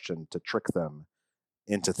uncomfortable question to trick them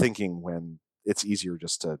into thinking when it's easier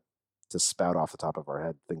just to spout off the top of our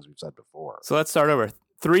head things we've said before. So let's start over.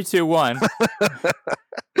 3, 2, 1.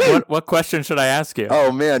 What question should I ask you?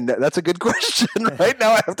 Oh man, that's a good question. Right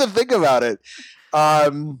now I have to think about it.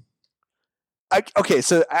 Okay,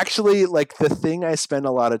 so actually, like the thing I spend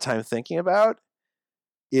a lot of time thinking about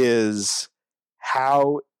is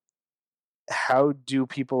how do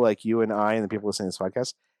people like you and I and the people listening to this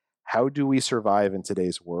podcast, how do we survive in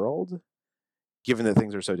today's world, given that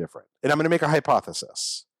things are so different? And I'm going to make a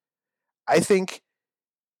hypothesis. I think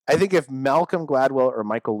if Malcolm Gladwell or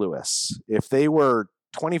Michael Lewis, if they were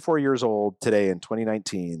 24 years old today in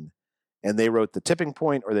 2019, and they wrote The Tipping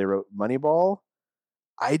Point or they wrote Moneyball,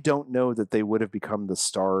 I don't know that they would have become the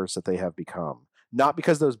stars that they have become. Not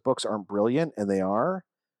because those books aren't brilliant, and they are,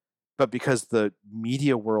 but because the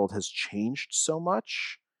media world has changed so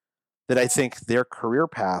much that I think their career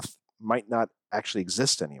path might not actually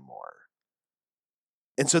exist anymore.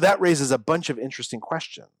 And so that raises a bunch of interesting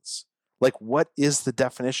questions. Like, what is the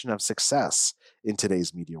definition of success in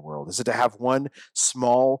today's media world? Is it to have one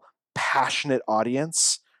small, passionate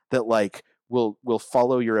audience that like will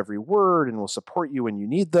follow your every word and will support you when you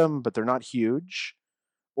need them, but they're not huge?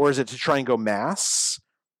 Or is it to try and go mass,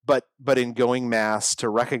 but in going mass to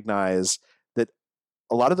recognize that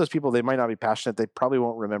a lot of those people, they might not be passionate. They probably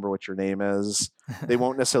won't remember what your name is. They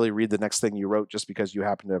won't necessarily read the next thing you wrote just because you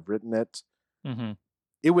happen to have written it. Mm-hmm.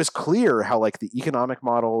 It was clear how like the economic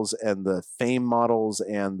models and the fame models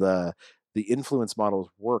and the influence models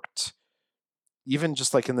worked, even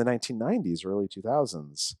just like in the 1990s, early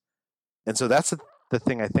 2000s. And so that's the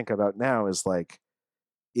thing I think about now is like,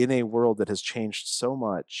 in a world that has changed so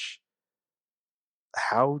much,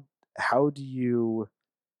 how do you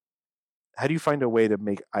find a way to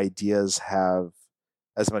make ideas have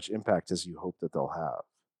as much impact as you hope that they'll have?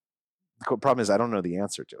 The problem is I don't know the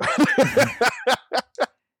answer to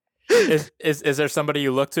it. Is there somebody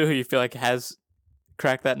you look to who you feel like has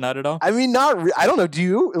cracked that nut at all? I mean, I don't know. Do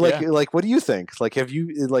you like what do you think? Like, have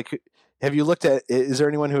you looked at? Is there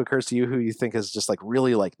anyone who occurs to you who you think has just like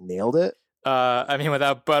really like nailed it? I mean,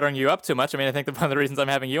 without buttering you up too much, I mean, I think one of the reasons I'm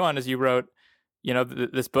having you on is you wrote,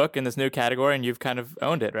 this book in this new category, and you've kind of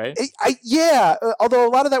owned it, right? Yeah. Although a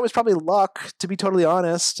lot of that was probably luck, to be totally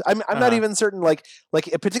honest. I'm not even certain. Like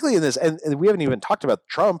particularly in this, and we haven't even talked about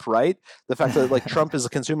Trump, right? The fact that like Trump is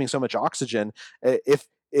consuming so much oxygen.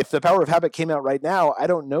 If The Power of Habit came out right now, I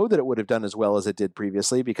don't know that it would have done as well as it did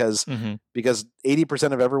previously because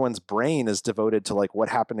 80% of everyone's brain is devoted to like what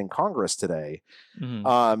happened in Congress today.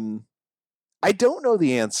 Mm-hmm. I don't know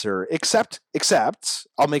the answer, except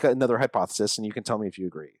I'll make another hypothesis and you can tell me if you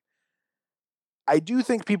agree. I do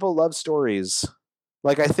think people love stories.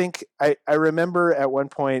 Like I think I remember at one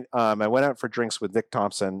point I went out for drinks with Nick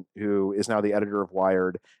Thompson, who is now the editor of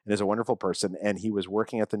Wired and is a wonderful person, and he was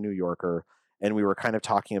working at the New Yorker, and we were kind of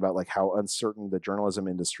talking about like how uncertain the journalism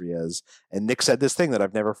industry is. And Nick said this thing that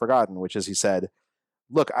I've never forgotten, which is he said,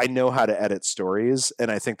 "Look, I know how to edit stories,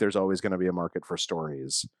 and I think there's always going to be a market for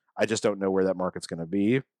stories. I just don't know where that market's going to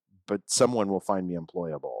be, but someone will find me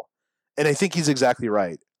employable." And I think he's exactly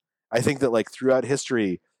right. I think that like throughout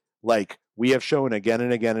history, like we have shown again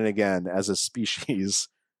and again and again as a species,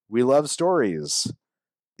 we love stories.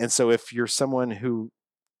 And so if you're someone who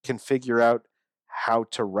can figure out how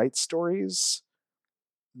to write stories,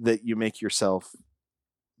 that you make yourself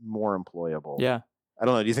more employable. Yeah. I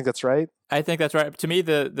don't know. Do you think that's right? I think that's right. To me,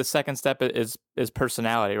 the second step is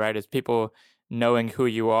personality, right? Is people knowing who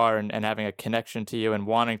you are and having a connection to you and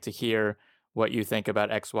wanting to hear what you think about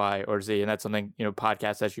X, Y, or Z. And that's something,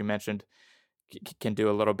 podcasts, as you mentioned, can do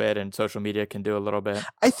a little bit, and social media can do a little bit.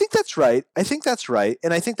 I think that's right.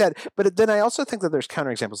 And I think that, but then I also think that there's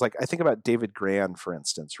counterexamples. Like I think about David Grann, for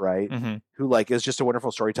instance, right? Mm-hmm. Who like is just a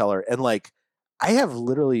wonderful storyteller. And like, I have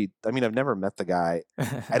literally, I mean, I've never met the guy.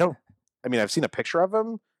 I've seen a picture of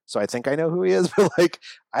him, so I think I know who he is, but like,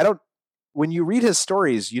 when you read his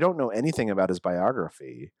stories, you don't know anything about his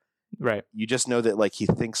biography. Right. You just know that like he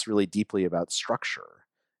thinks really deeply about structure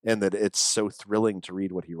and that it's so thrilling to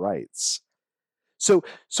read what he writes. So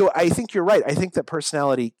I think you're right. I think that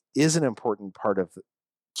personality is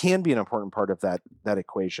can be an important part of that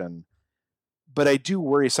equation. But I do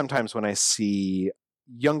worry sometimes when I see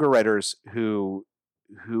younger writers who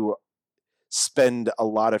spend a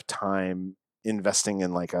lot of time investing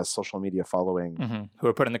in like a social media following. Mm-hmm. Who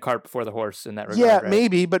are putting the cart before the horse in that regard. Yeah, right?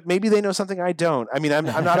 maybe, but maybe they know something I don't. I mean, I'm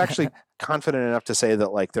not actually confident enough to say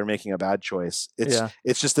that like they're making a bad choice.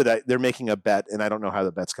 It's just that they're making a bet, and I don't know how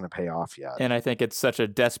the bet's going to pay off yet. And I think it's such a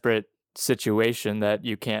desperate situation that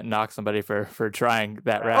you can't knock somebody for trying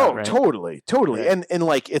that route. Oh, right? totally. Right. And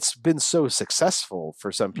like it's been so successful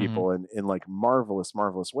for some people in like marvelous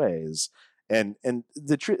ways. And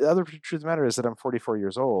the other truth of the matter is that I'm 44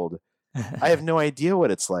 years old. I have no idea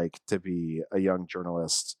what it's like to be a young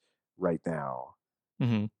journalist right now.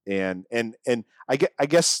 Mm-hmm. And I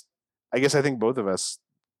guess I think both of us,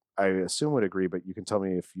 I assume, would agree, but you can tell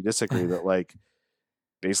me if you disagree, that like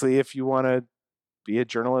basically if you want to be a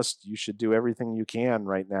journalist, you should do everything you can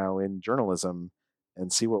right now in journalism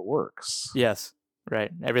and see what works. Yes.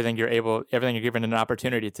 Right. Everything you're given an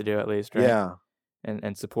opportunity to do, at least. Right? Yeah.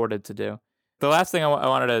 And supported to do. The last thing I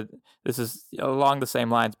wanted to, this is along the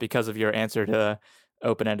same lines because of your answer to the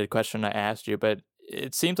open-ended question I asked you, but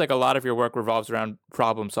it seems like a lot of your work revolves around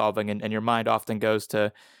problem solving, and your mind often goes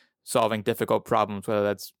to solving difficult problems, whether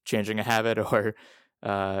that's changing a habit or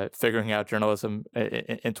figuring out journalism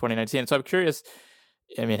in 2019. So I'm curious,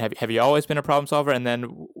 I mean, have you always been a problem solver? And then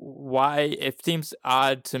why, it seems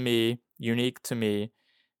odd to me, unique to me,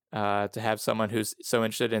 to have someone who's so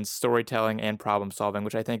interested in storytelling and problem solving,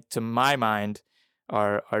 which I think, to my mind,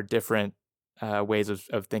 are different ways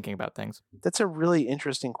of thinking about things. That's a really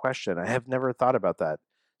interesting question. I have never thought about that.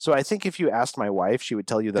 So I think if you asked my wife, she would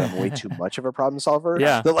tell you that I'm way too much of a problem solver.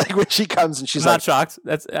 Yeah. That like when she comes and she's I'm like, not shocked.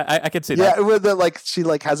 That's I could see yeah, that. with that like she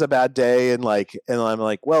like has a bad day and I'm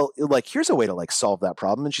like, well, like here's a way to like solve that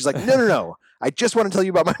problem. And she's like, no. I just want to tell you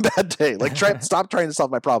about my bad day. Like stop trying to solve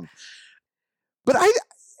my problem. But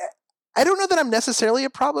I don't know that I'm necessarily a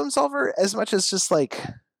problem solver as much as just like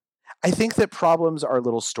I think that problems are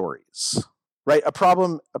little stories. Right? A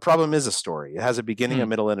problem is a story. It has a beginning, a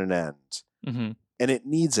middle, and an end. Mm-hmm. And it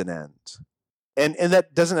needs an end. And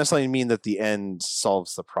that doesn't necessarily mean that the end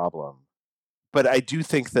solves the problem. But I do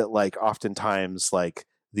think that like oftentimes like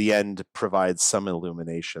the end provides some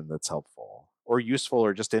illumination that's helpful or useful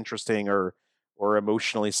or just interesting or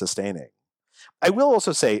emotionally sustaining. I will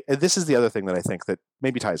also say, and this is the other thing that I think that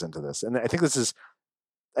maybe ties into this. And I think this is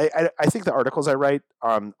I think the articles I write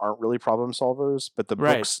aren't really problem solvers, but the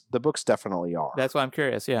books definitely are. That's why I'm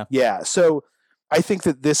curious. Yeah. Yeah. So I think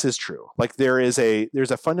that this is true. Like there's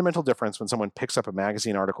a fundamental difference when someone picks up a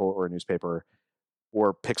magazine article or a newspaper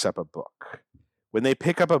or picks up a book. When they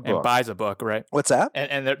pick up a book and buys a book, right? What's that?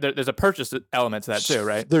 And there's a purchase element to that too,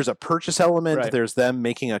 right? There's a purchase element. Right. There's them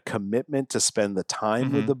making a commitment to spend the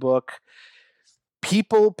time with the book.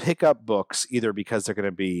 People pick up books either because they're going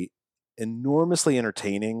to be enormously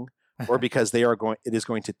entertaining or because it is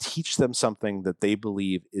going to teach them something that they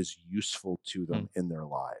believe is useful to them in their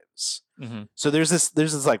lives. So there's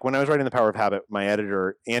this like when I was writing The Power of Habit, my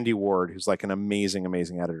editor Andy Ward, who's like an amazing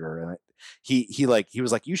editor, and he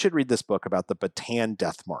was like, you should read this book about the Bataan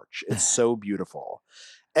Death March. It's so beautiful.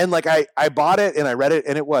 And like I bought it and I read it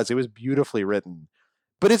and it was beautifully written.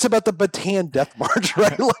 But it's about the Bataan Death March,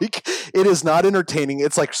 right? Like it is not entertaining.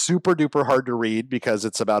 It's like super duper hard to read because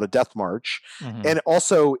it's about a death march. And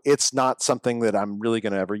also it's not something that I'm really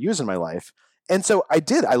going to ever use in my life. And so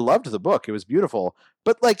I loved the book. It was beautiful.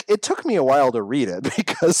 But like it took me a while to read it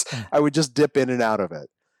because I would just dip in and out of it.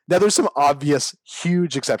 Now there's some obvious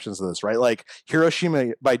huge exceptions to this, right? Like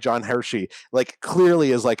Hiroshima by John Hershey, like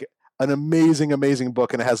clearly is like an amazing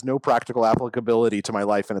book, and it has no practical applicability to my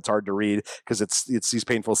life, and it's hard to read because it's these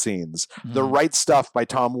painful scenes. The Right Stuff by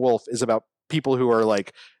Tom Wolfe is about people who are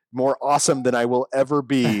like more awesome than I will ever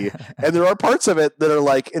be, and there are parts of it that are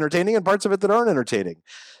like entertaining and parts of it that aren't entertaining.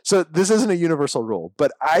 So this isn't a universal rule,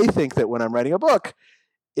 but I think that when I'm writing a book,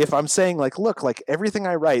 if I'm saying like, look, like everything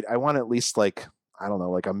I write, I want at least like, I don't know,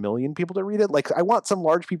 like 1 million people to read it. Like I want some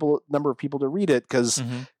large number of people to read it because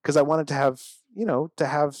I want it to have, to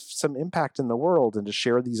have some impact in the world and to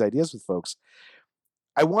share these ideas with folks.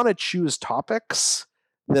 I want to choose topics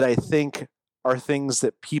that I think are things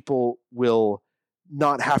that people will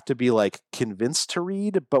not have to be like convinced to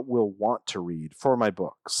read, but will want to read for my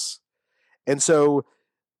books. And so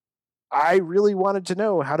I really wanted to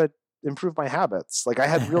know how to improve my habits. Like I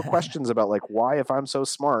had real questions about like why, if I'm so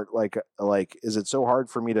smart, like is it so hard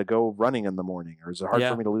for me to go running in the morning, or is it hard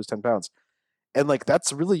for me to lose 10 pounds? And like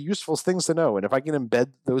that's really useful things to know. And if I can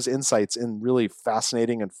embed those insights in really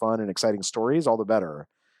fascinating and fun and exciting stories, all the better.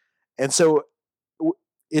 And so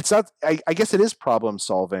it's not, I guess it is problem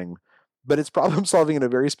solving, but it's problem solving in a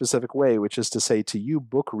very specific way, which is to say to you,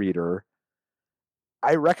 book reader,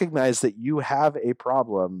 I recognize that you have a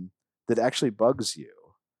problem that actually bugs you.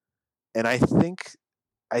 And I think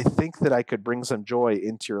I think that I could bring some joy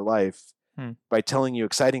into your life by telling you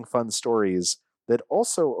exciting, fun stories that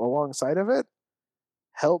also, alongside of it,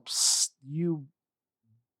 helps you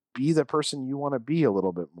be the person you want to be a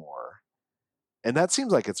little bit more. And that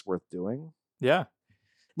seems like it's worth doing. Yeah.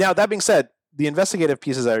 Now, that being said, the investigative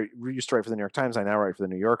pieces I used to write for the New York Times, I now write for the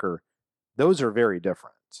New Yorker. Those are very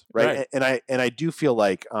different, right? And I do feel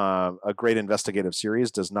like a great investigative series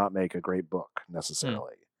does not make a great book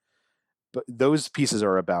necessarily. But those pieces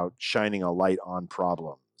are about shining a light on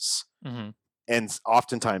problems and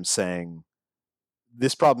oftentimes saying,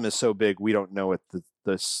 this problem is so big, we don't know what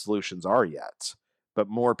the solutions are yet. But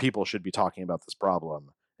more people should be talking about this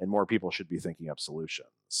problem, and more people should be thinking up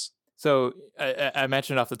solutions. So I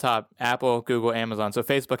mentioned off the top, Apple, Google, Amazon. So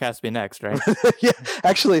Facebook has to be next, right? Yeah,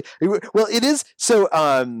 actually, well, it is. So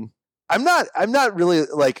I'm not really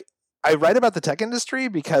like, I write about the tech industry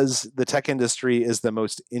because the tech industry is the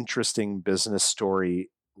most interesting business story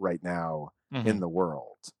right now in the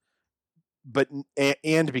world. But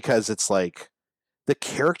and because it's like the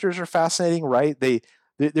characters are fascinating, right?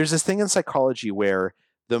 There's this thing in psychology where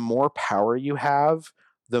the more power you have,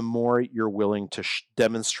 the more you're willing to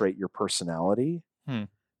demonstrate your personality.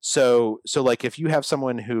 So like if you have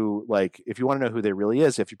someone who, like, if you want to know who they really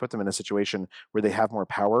is, if you put them in a situation where they have more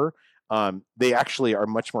power, they actually are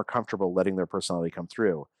much more comfortable letting their personality come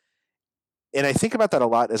through. And I think about that a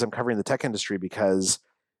lot as I'm covering the tech industry, because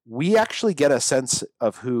we actually get a sense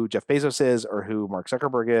of who Jeff Bezos is, or who Mark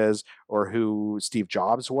Zuckerberg is, or who Steve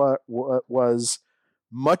Jobs was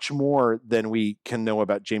much more than we can know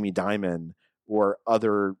about Jamie Dimon or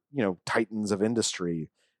other, titans of industry,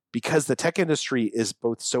 because the tech industry is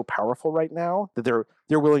both so powerful right now that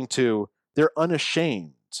they're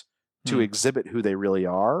unashamed to exhibit who they really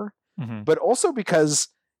are, but also because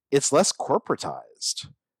it's less corporatized,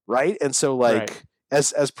 right? And so like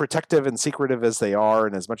as protective and secretive as they are,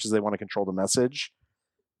 and as much as they want to control the message,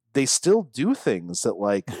 they still do things that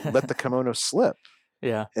like let the kimono slip.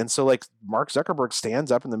 Yeah. And so like Mark Zuckerberg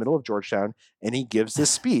stands up in the middle of Georgetown and he gives this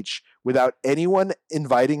speech without anyone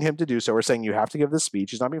inviting him to do so, or saying you have to give this speech.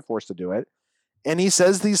 He's not being forced to do it. And he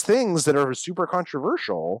says these things that are super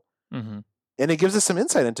controversial, and it gives us some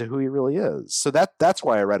insight into who he really is. So that's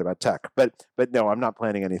why I read about tech. But no, I'm not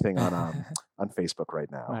planning anything on Facebook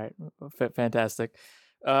right now. All right. Fantastic.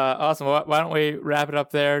 Awesome. Well, why don't we wrap it up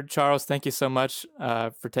there? Charles, thank you so much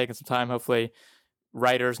for taking some time. Hopefully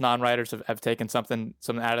writers, non-writers have taken something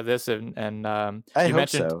out of this, and I you hope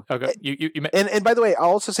mentioned so. Okay, and by the way,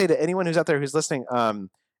 I'll also say to anyone who's out there who's listening, I'm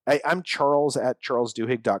Charles at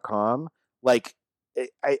charlesduhigg.com. Like,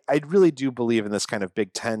 I really do believe in this kind of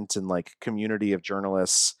big tent and like community of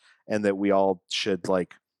journalists, and that we all should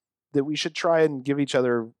try and give each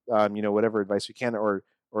other whatever advice we can, or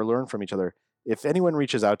learn from each other. If anyone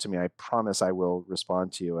reaches out to me, I promise I will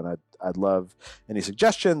respond to you, and I'd love any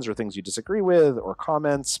suggestions or things you disagree with, or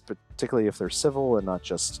comments, particularly if they're civil and not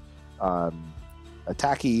just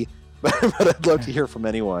attacky. But I'd love to hear from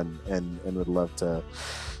anyone, and would love to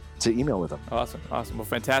email with them. Awesome. Well,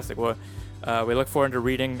 fantastic. Well, we look forward to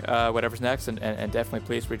reading whatever's next, and definitely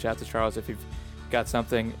please reach out to Charles if you've got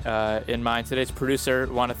something in mind. Today's producer,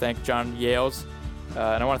 want to thank John Yales.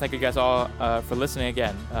 And I want to thank you guys all for listening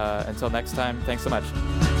again. Until next time, thanks so much.